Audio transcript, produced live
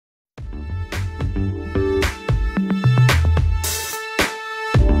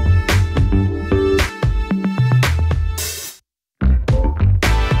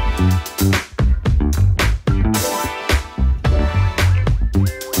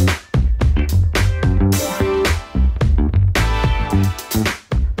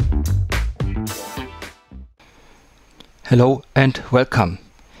Hello and welcome.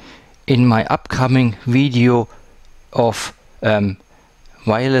 In my upcoming video of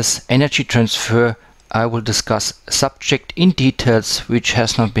wireless energy transfer, I will discuss a subject in details which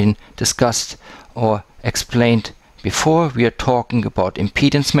has not been discussed or explained before. We are talking about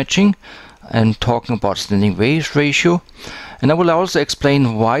impedance matching and talking about standing wave ratio, and I will also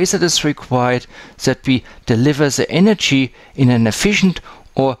explain why it is required that we deliver the energy in an efficient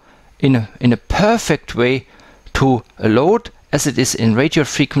or in a perfect way to a load, as it is in radio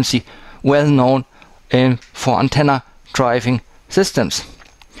frequency, well known for antenna driving systems.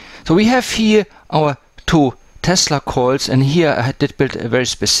 So we have here our two Tesla coils, and here I did build a very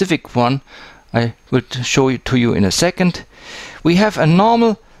specific one. I will show it to you in a second. We have a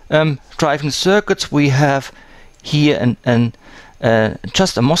normal driving circuits. We have here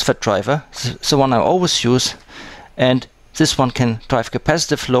just a MOSFET driver, the one I always use, and this one can drive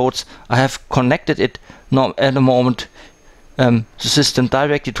capacitive loads. I have connected it now at the moment the system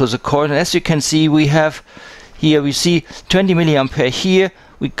directly to the coil, and as you can see, we have here, we see 20 milliampere here.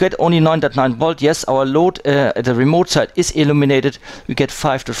 We get only 9.9 volt. Yes, our load at the remote side is illuminated. We get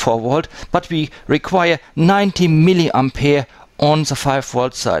 5 to 4 volt, but we require 90 milliampere on the 5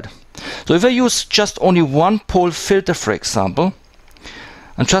 volt side. So if I use just only one pole filter, for example,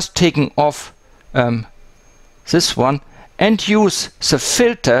 I'm just taking off this one and use the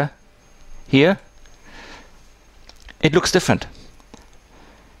filter here, it looks different.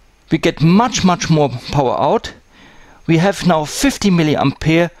 We get much more power out. We have now 50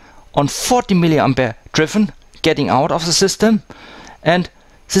 milliampere on 40 milliampere driven getting out of the system, and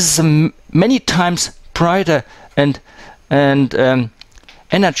this is many times brighter and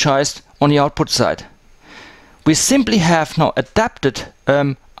energized on the output side. We simply have now adapted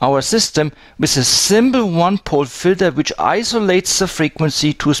our system with a simple one pole filter which isolates the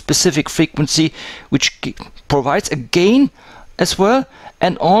frequency to a specific frequency, which provides a gain as well,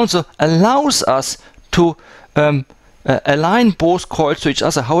 and also allows us to align both coils to each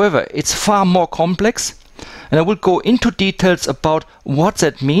other. However, it's far more complex, and I will go into details about what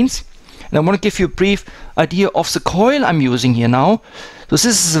that means. And I want to give you a brief idea of the coil I'm using here now. So this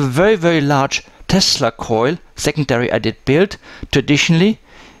is a very large Tesla coil, secondary I did build traditionally.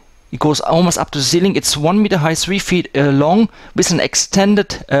 It goes almost up to the ceiling. It's 1 meter high, 3 feet long, with an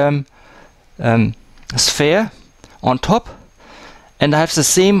extended sphere on top. And I have the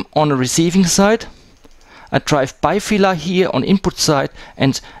same on the receiving side. I drive bifilar here on input side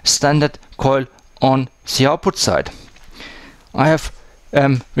and standard coil on the output side. I have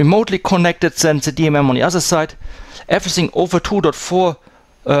remotely connected then the DMM on the other side. Everything over 2.4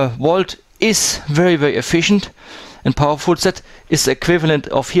 volt is very efficient and powerful. That is the equivalent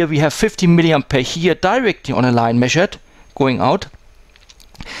of, here we have 50 milliampere here directly on a line measured going out,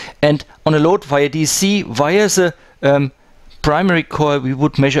 and on a load via DC via the primary coil we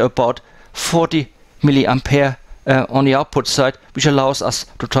would measure about 40 milliampere on the output side, which allows us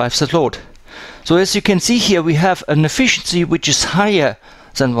to drive the load. So as you can see here, we have an efficiency which is higher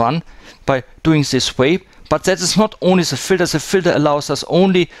than one by doing this way. But that is not only the filter. The filter allows us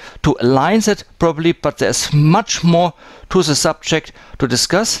only to align that properly, but there's much more to the subject to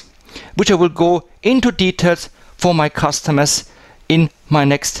discuss, which I will go into details for my customers in my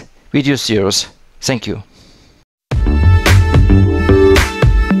next video series. Thank you.